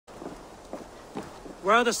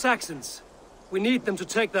Where are the Saxons? We need them to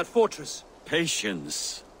take that fortress.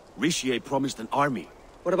 Patience. Richier promised an army.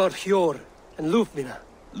 What about Hjor and Lufvina?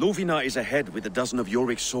 Lufvina is ahead with a dozen of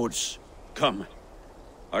Jorik's swords. Come.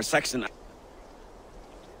 Our Saxon...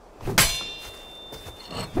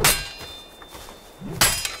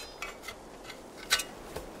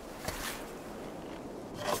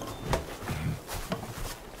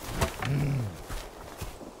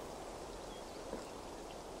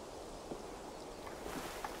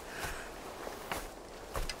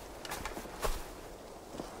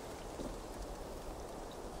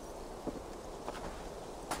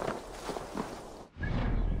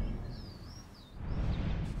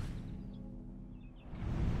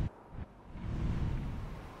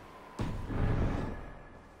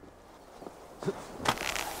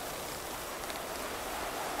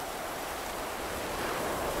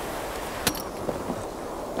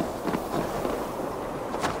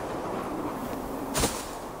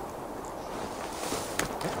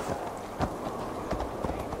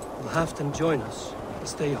 Have them join us and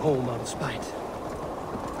stay home out of spite.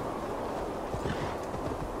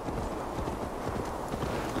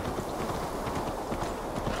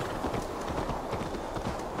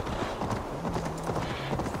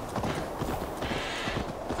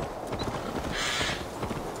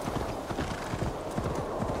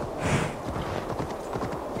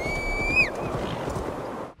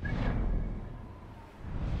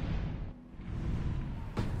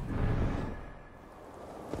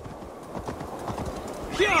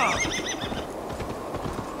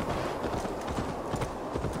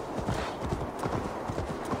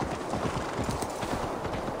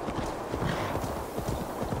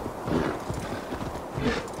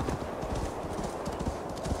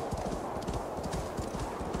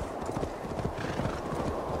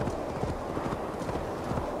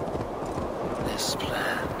 This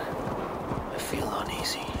plan, I feel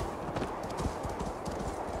uneasy.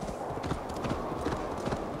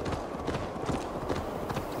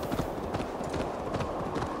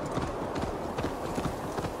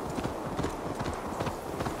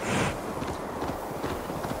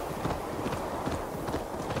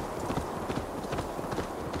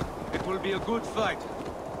 It will be a good fight.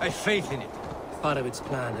 I have faith in it. Part of its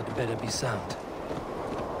plan had better be sound.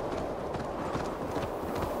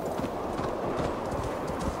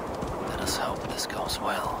 Let us hope this goes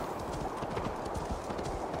well.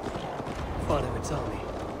 Part of its army.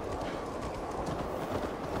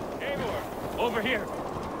 Eivor! Over here!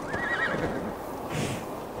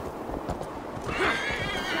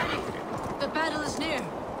 The battle is near.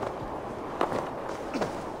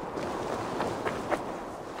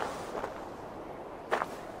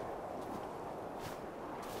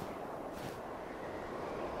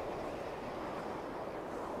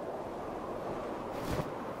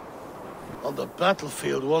 On the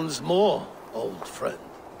battlefield once more, old friend.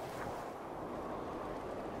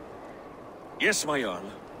 Yes, my Jarl.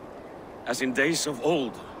 As in days of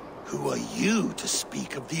old. Who are you to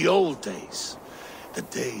speak of the old days? The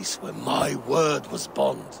days where my word was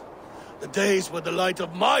bond. The days where the light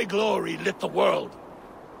of my glory lit the world.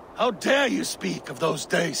 How dare you speak of those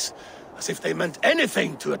days, as if they meant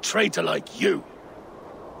anything to a traitor like you?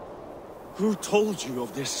 Who told you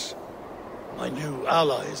of this? My new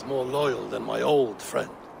ally is more loyal than my old friend.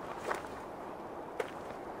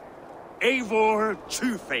 Eivor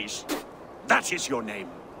Two-Faced. That is your name.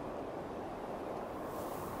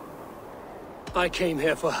 I came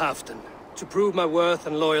here for Halfdan, to prove my worth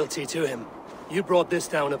and loyalty to him. You brought this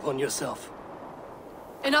down upon yourself.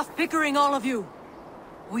 Enough bickering, all of you.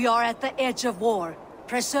 We are at the edge of war.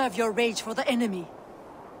 Preserve your rage for the enemy.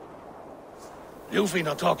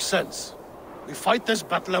 Lufvina talks sense. We fight this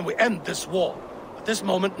battle and we end this war. At this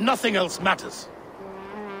moment, nothing else matters.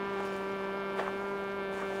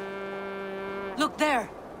 Look there.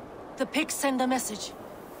 The pigs send a message.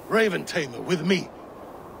 Raven Tamer, with me.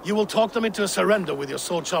 You will talk them into a surrender with your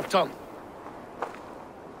sword-sharp tongue.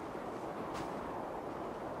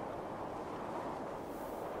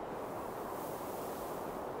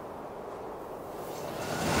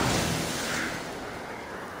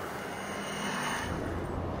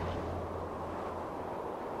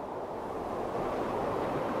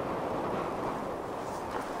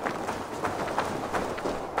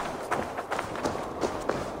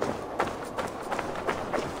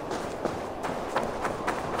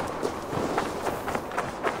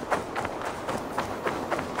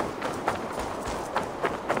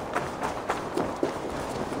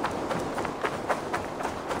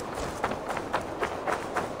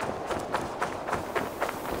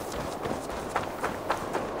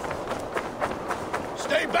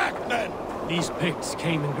 These pigs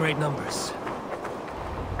came in great numbers.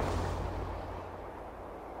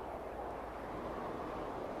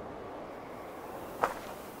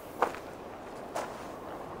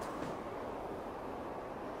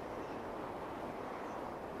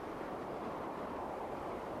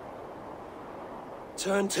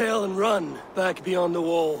 turn tail and run back beyond the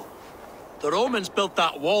wall. The Romans built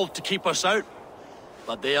that wall to keep us out.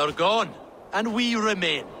 But they are gone, and we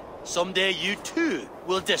remain. Someday you too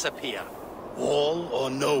will disappear. Wall or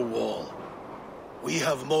no wall, we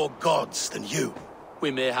have more gods than you. We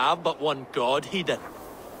may have but one god, Hedon.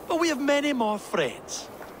 But we have many more friends.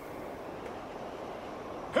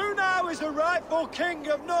 Who now is the rightful king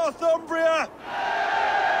of Northumbria?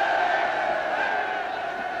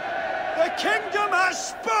 The kingdom has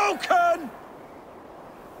spoken!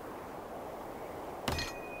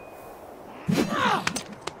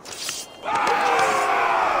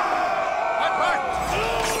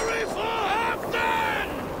 Glory for Halfdan!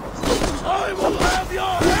 I will have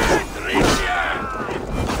your head, Richard!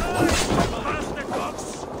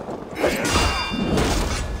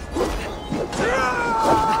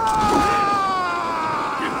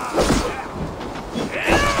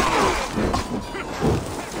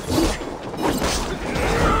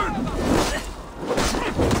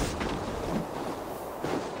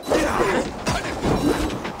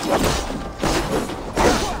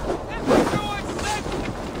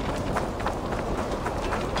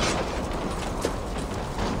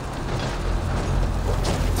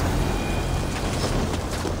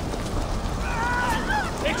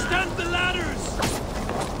 Extend the ladders!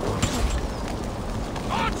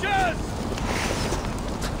 Archers!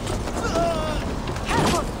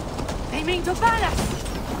 Careful! They mean to ban us!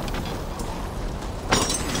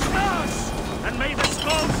 Yes! And may the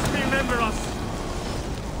skulls remember us!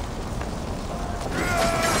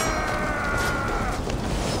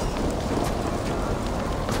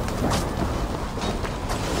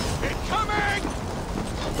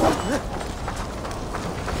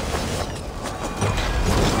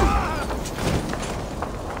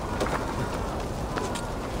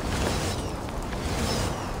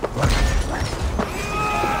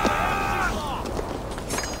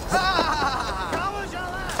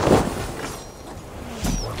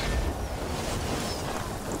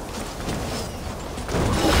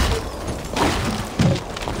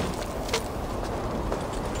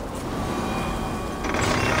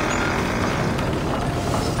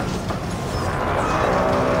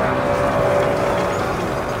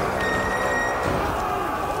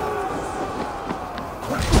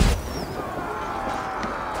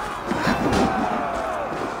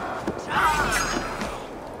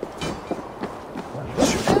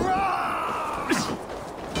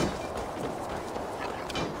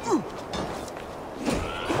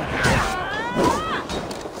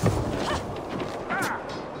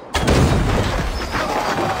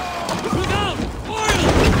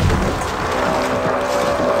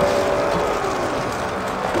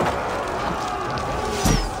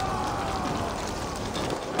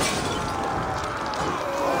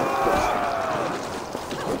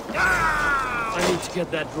 Get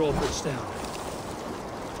that drawbridge down.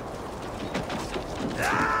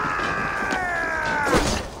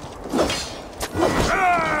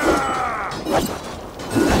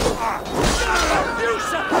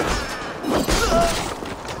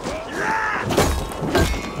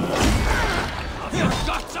 Have your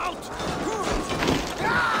guts out!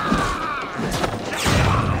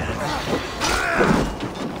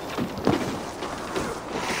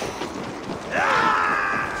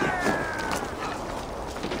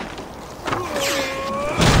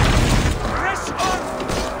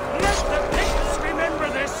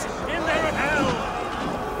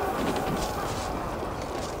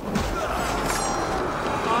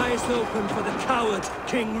 Open for the coward,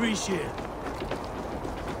 King Rishir.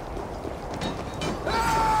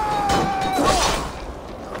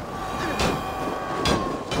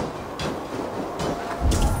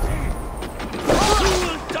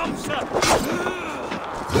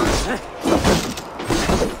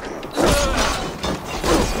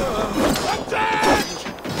 Attack!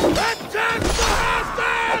 Attack for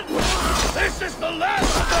Halfdan! This is the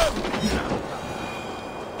last of them!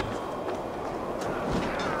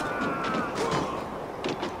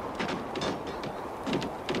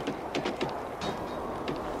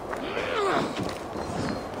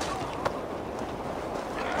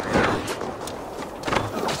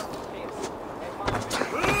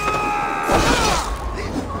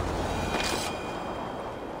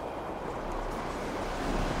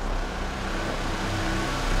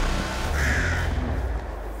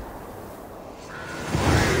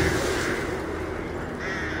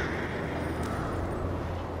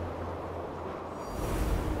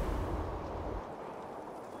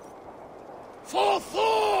 For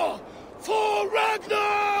Thor! For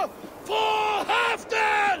Ragnar! For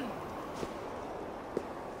Halfdan!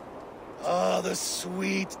 Ah, the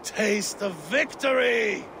sweet taste of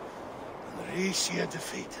victory! And Rishia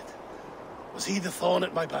defeated. Was he the thorn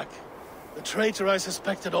at my back? The traitor I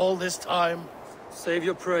suspected all this time? Save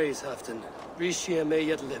your praise, Halfdan. Rishia may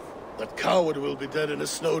yet live. That coward will be dead in a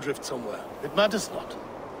snowdrift somewhere. It matters not.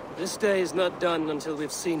 This day is not done until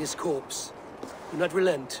we've seen his corpse. Do not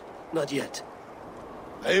relent. Not yet.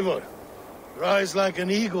 Eivor, rise like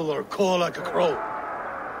an eagle or caw like a crow.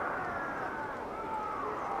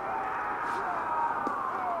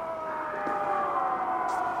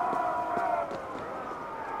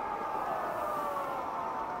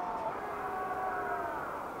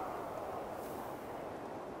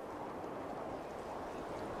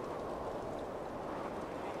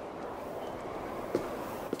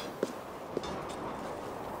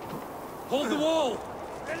 Hold the wall!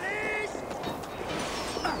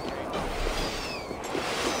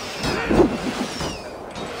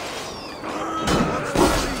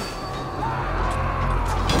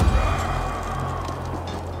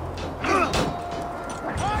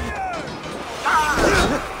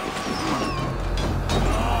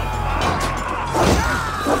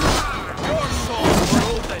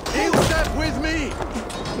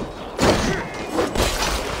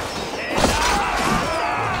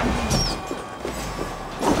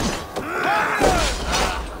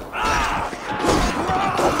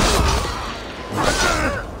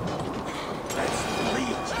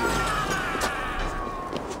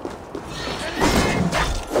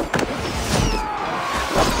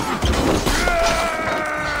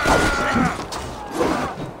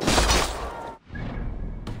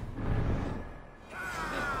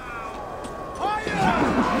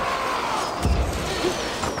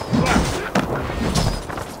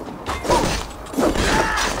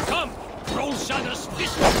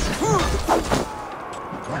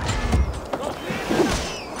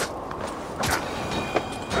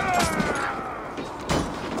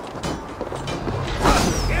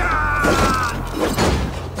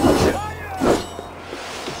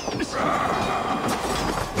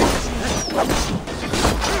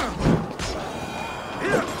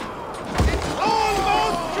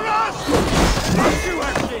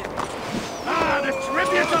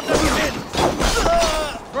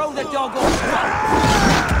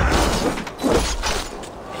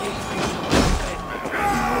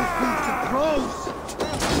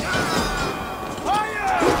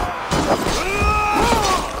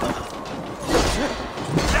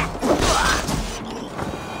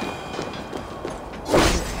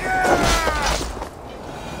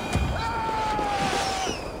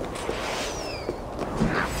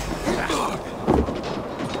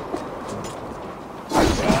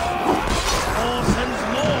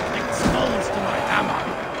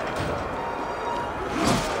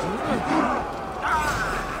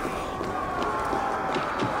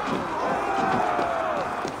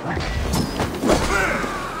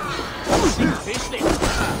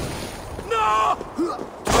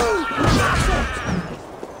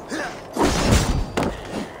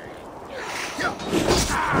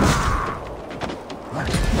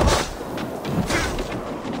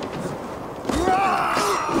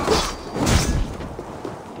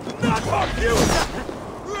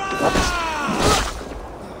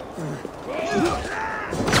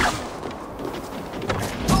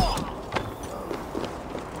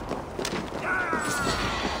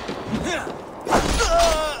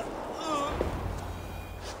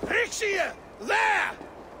 There!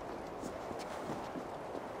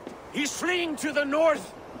 He's fleeing to the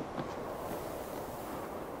north!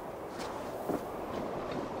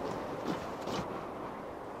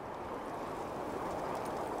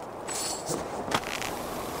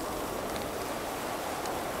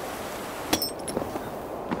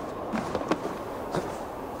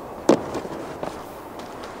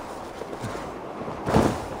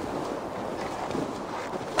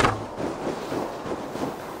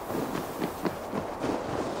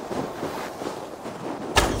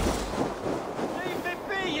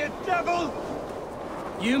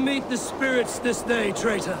 You meet the spirits this day,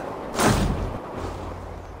 traitor.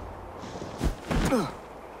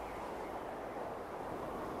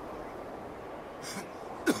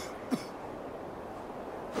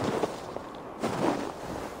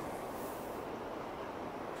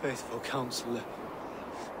 Faithful counselor,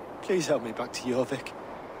 please help me back to Jorvik.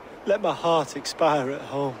 Let my heart expire at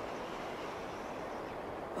home.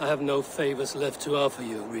 I have no favors left to offer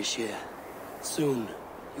you, Rishia. Soon,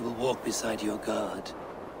 you will walk beside your guard.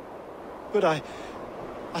 But I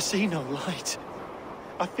see no light.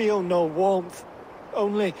 I feel no warmth.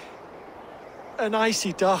 Only an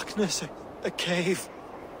icy darkness, a cave.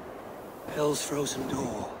 Hell's frozen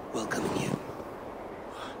door welcoming you.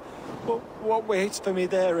 What waits for me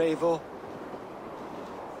there, Eivor?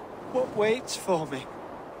 What waits for me?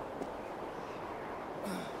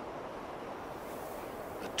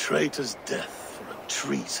 A traitor's death for a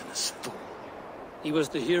treasonous fool. He was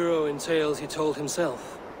the hero in tales he told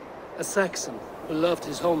himself. A Saxon who loved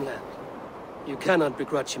his homeland. You cannot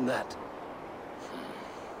begrudge him that.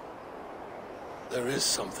 There is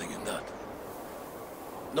something in that.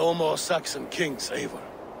 No more Saxon kings, Eivor.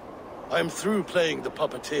 I'm through playing the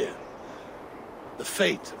puppeteer. The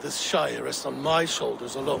fate of this shire rests on my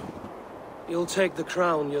shoulders alone. You'll take the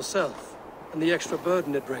crown yourself, and the extra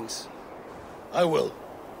burden it brings. I will.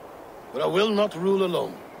 But I will not rule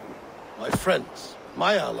alone. My friends,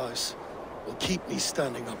 my allies, will keep me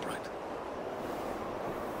standing upright.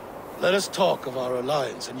 Let us talk of our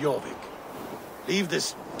alliance in Jorvik. Leave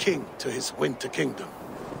this king to his winter kingdom.